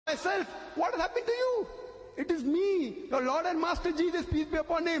myself. What has happened to you? It is me, your Lord and Master Jesus, peace be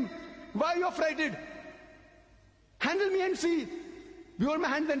upon him. Why are you affrighted? Handle me and see. Behold my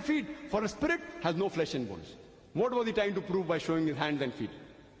hands and feet. For a spirit has no flesh and bones. What was he trying to prove by showing his hands and feet?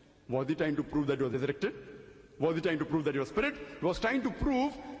 Was he trying to prove that he was resurrected? Was he trying to prove that he was spirit? He was trying to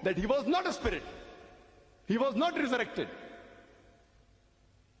prove that he was not a spirit. He was not resurrected.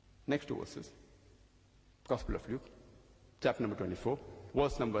 Next two verses. Gospel of Luke, chapter number 24,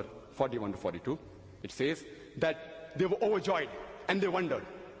 verse number 41 to 42. It says that they were overjoyed and they wondered.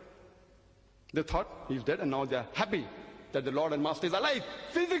 They thought he's dead, and now they are happy that the Lord and Master is alive,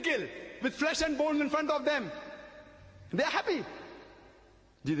 physical, with flesh and bones in front of them. They are happy.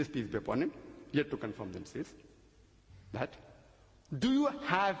 Jesus, peace be upon him, yet to confirm them, says that, do you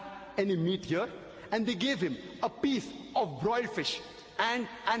have any meat here? And they gave him a piece of broiled fish and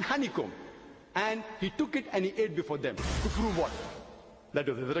honeycomb. And he took it and he ate before them. To prove what? That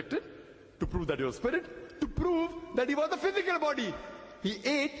he was resurrected. To prove that he was spirit. To prove that he was a physical body. He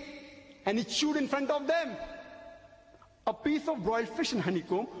ate and he chewed in front of them. A piece of broiled fish and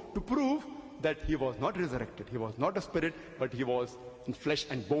honeycomb to prove that he was not resurrected. He was not a spirit, but he was in flesh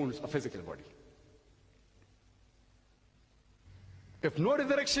and bones, a physical body. If no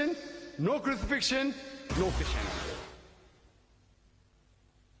resurrection, no crucifixion, no Christianity.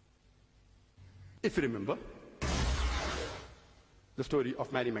 If you remember the story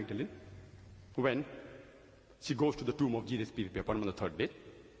of Mary Magdalene, when she goes to the tomb of Jesus, peace be upon him, on the third day.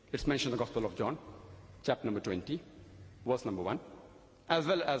 It's mentioned in the Gospel of John, chapter number 20, verse number 1, as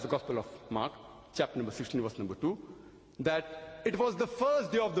well as the Gospel of Mark, chapter number 16, verse number 2, that it was the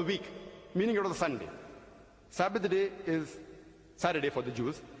first day of the week, meaning it was a Sunday. Sabbath day is Saturday for the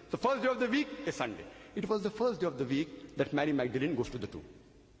Jews. The first day of the week is Sunday. It was the first day of the week that Mary Magdalene goes to the tomb.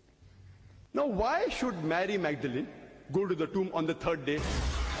 Now, why should Mary Magdalene go to the tomb on the third day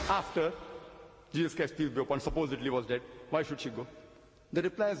after Jesus Christ, peace be upon him, supposedly was dead? Why should she go? The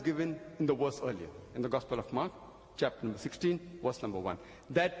reply is given in the verse earlier, in the Gospel of Mark, chapter number 16, verse number 1,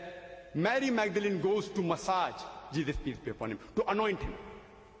 that Mary Magdalene goes to massage Jesus, peace be upon him, to anoint him.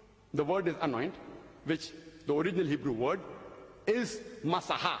 The word is anoint, which the original Hebrew word is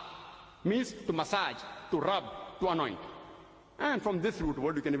masaha, means to massage, to rub, to anoint. And from this root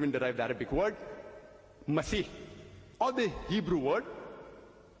word, you can even derive the Arabic word masih, or the Hebrew word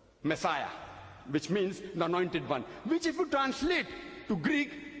Messiah, which means the anointed one, which if you translate to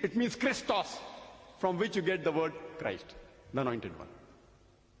Greek, it means Christos, from which you get the word Christ, the anointed one.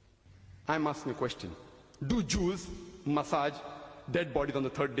 I'm asking a question. Do Jews massage dead bodies on the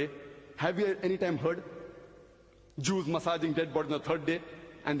third day? Have you any time heard Jews massaging dead bodies on the third day?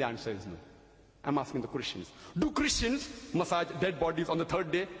 And the answer is no. I'm asking the Christians. Do Christians massage dead bodies on the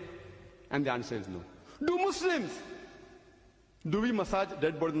third day? And the answer is no. Do Muslims? Do we massage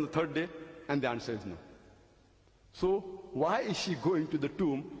dead bodies on the third day? And the answer is no. So why is she going to the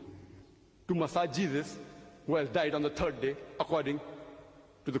tomb to massage Jesus, who has died on the third day, according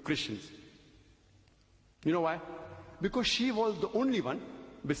to the Christians? You know why? Because she was the only one,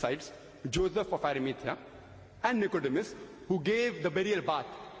 besides Joseph of Arimathea and Nicodemus, who gave the burial bath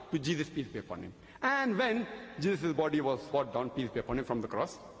to Jesus, peace be upon him. And when Jesus' body was brought down, peace be upon him, from the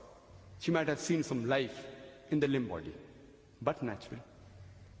cross, she might have seen some life in the limb body, but natural.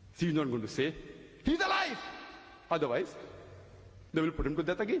 She's not going to say, he's alive! Otherwise, they will put him to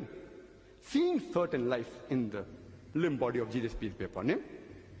death again. Seeing certain life in the limb body of Jesus, peace be upon him,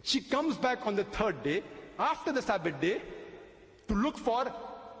 she comes back on the third day, after the Sabbath day, to look for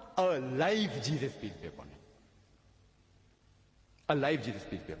a live Jesus, peace be upon him. A live Jesus,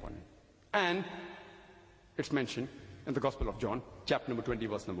 peace be upon him. And it's mentioned in the Gospel of John, chapter number 20,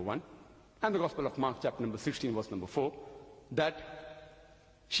 verse number 1, and the Gospel of Mark, chapter number 16, verse number 4, that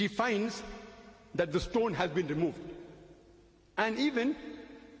she finds that the stone has been removed. And even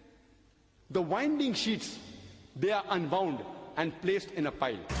the winding sheets, they are unwound and placed in a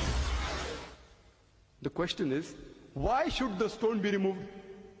pile. The question is, why should the stone be removed?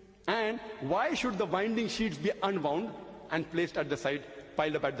 And why should the winding sheets be unwound and placed at the side,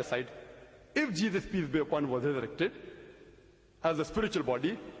 piled up at the side? If Jesus, peace be upon him, was resurrected as a spiritual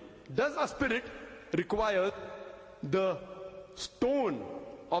body, does a spirit require the stone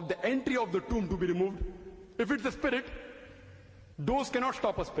of the entry of the tomb to be removed? If it's a spirit, doors cannot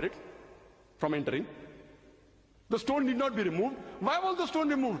stop a spirit from entering. The stone need not be removed. Why was the stone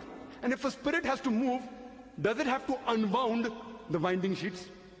removed? And if a spirit has to move, does it have to unwound the winding sheets?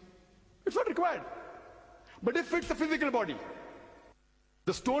 It's not required. But if it's a physical body,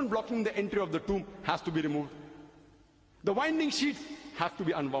 the stone blocking the entry of the tomb has to be removed. The winding sheets have to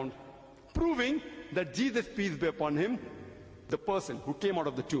be unwound, proving that Jesus, peace be upon him, the person who came out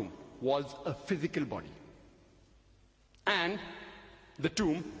of the tomb was a physical body. And the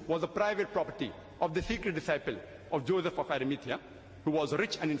tomb was a private property of the secret disciple of Joseph of Arimathea, who was a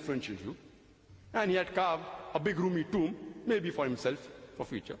rich and influential Jew. And he had carved a big roomy tomb, maybe for himself, for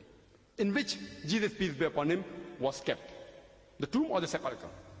future, in which Jesus, peace be upon him, was kept. The tomb or the sepulchre.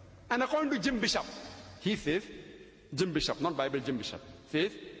 And according to Jim Bishop, he says, Jim Bishop, not Bible, Jim Bishop,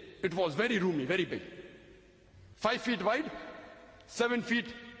 says, it was very roomy, very big. 5 feet wide, 7 feet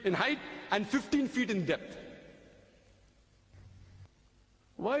in height, and 15 feet in depth.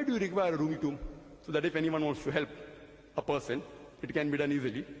 Why do you require a roomy tomb? So that if anyone wants to help a person, it can be done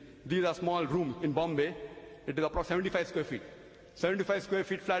easily. These are small rooms in Bombay. It is approximately 75 square feet. 75 square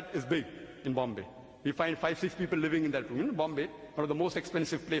feet flat is big in Bombay. We find 5-6 people living in that room. In Bombay, one of the most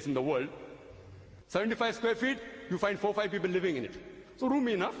expensive place in the world. 75 square feet, you find 4-5 people living in it. So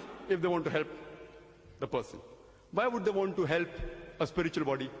roomy enough if they want to help the person. Why would they want to help a spiritual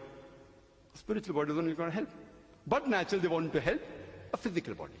body? A spiritual body is only going to help. But naturally, they want to help a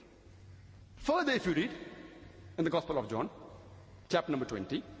physical body. Further, if you read in the Gospel of John, chapter number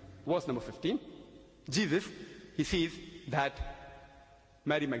 20, verse number 15, Jesus, he sees that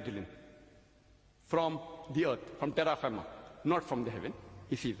Mary Magdalene, from the earth, from terra firma, not from the heaven,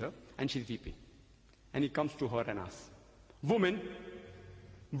 he sees her and she's weeping. And he comes to her and asks, "Woman,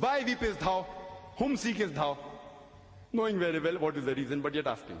 why weepest thou? Whom seekest thou?" Knowing very well what is the reason, but yet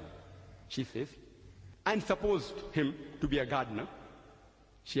asking. She says, and supposed him to be a gardener,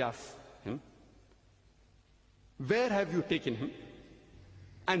 she asks him, "Where have you taken him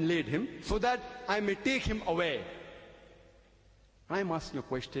and laid him, so that I may take him away?" I'm asking a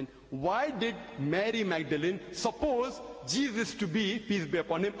question. Why did Mary Magdalene suppose Jesus to be, peace be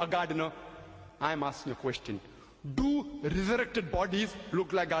upon him, a gardener? I'm asking a question. Do resurrected bodies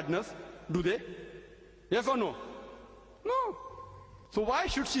look like gardeners? Do they? Yes or no? No. So why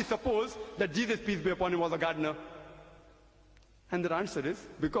should she suppose that Jesus, peace be upon him, was a gardener? And the answer is,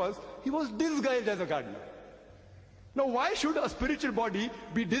 because he was disguised as a gardener. Now why should a spiritual body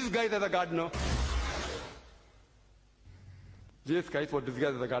be disguised as a gardener? Jesus Christ was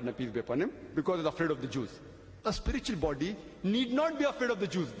disguised as a gardener, peace be upon him, because he was afraid of the Jews. A spiritual body need not be afraid of the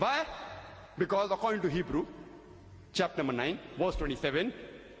Jews. Why? Because according to Hebrew, chapter number 9, verse 27,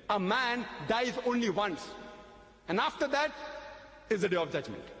 a man dies only once. And after that is the day of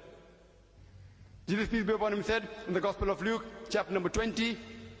judgment. Jesus, peace be upon him, said in the Gospel of Luke, chapter number 20,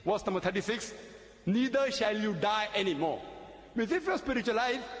 verse number 36, "Neither shall you die anymore." Means if you're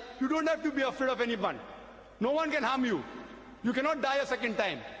spiritualized, you don't have to be afraid of anyone. No one can harm you. You cannot die a second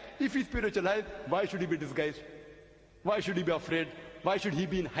time. If he's spiritualized, why should he be disguised? Why should he be afraid? Why should he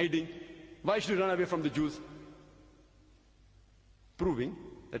be in hiding? Why should he run away from the Jews? Proving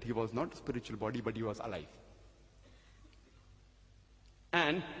that he was not a spiritual body, but he was alive.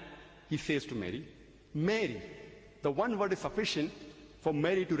 And he says to Mary, Mary, the one word is sufficient for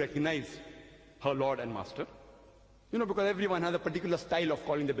Mary to recognize her Lord and Master. You know, because everyone has a particular style of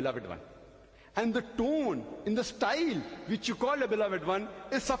calling the beloved one. And the tone, in the style which you call the beloved one,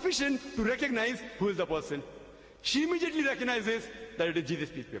 is sufficient to recognize who is the person. She immediately recognizes that it is Jesus,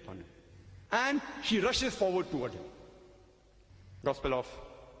 peace be upon him. And she rushes forward toward him. Gospel of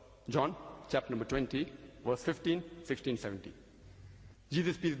John, chapter number 20, verse 15, 16, 17.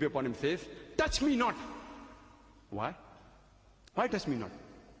 Jesus, peace be upon him, says, "Touch me not." Why? Why touch me not?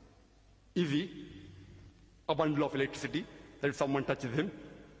 Is he a bundle of electricity that if someone touches him,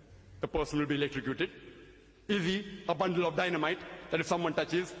 the person will be electrocuted? Is he a bundle of dynamite that if someone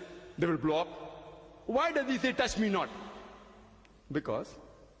touches, they will blow up? Why does he say, "Touch me not"? Because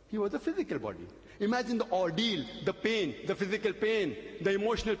he was a physical body. Imagine the ordeal, the pain, the physical pain, the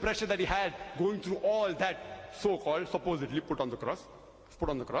emotional pressure that he had going through all that so-called, supposedly put on the cross,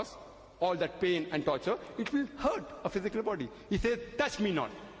 all that pain and torture. It will hurt a physical body. He says, "Touch me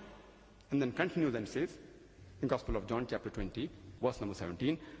not." And then continues and says, in Gospel of John, chapter 20, verse number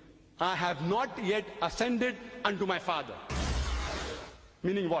 17, "I have not yet ascended unto my Father."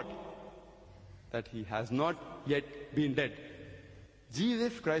 Meaning what? That he has not yet been dead.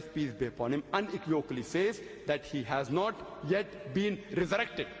 Jesus Christ, peace be upon him, unequivocally says that he has not yet been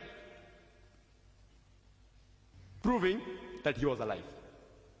resurrected, proving that he was alive.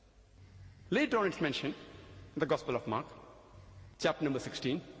 Later on it's mentioned in the Gospel of Mark, chapter number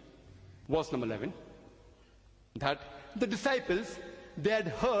 16, verse number 11, that the disciples, they had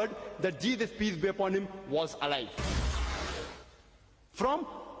heard that Jesus, peace be upon him, was alive. From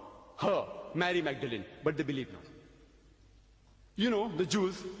her, Mary Magdalene, but they believed not. You know, the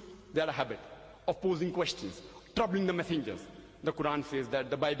Jews, they had a habit of posing questions, troubling the messengers. The Quran says that,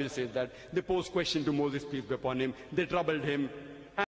 the Bible says that. They posed question to Moses, peace be upon him. They troubled him.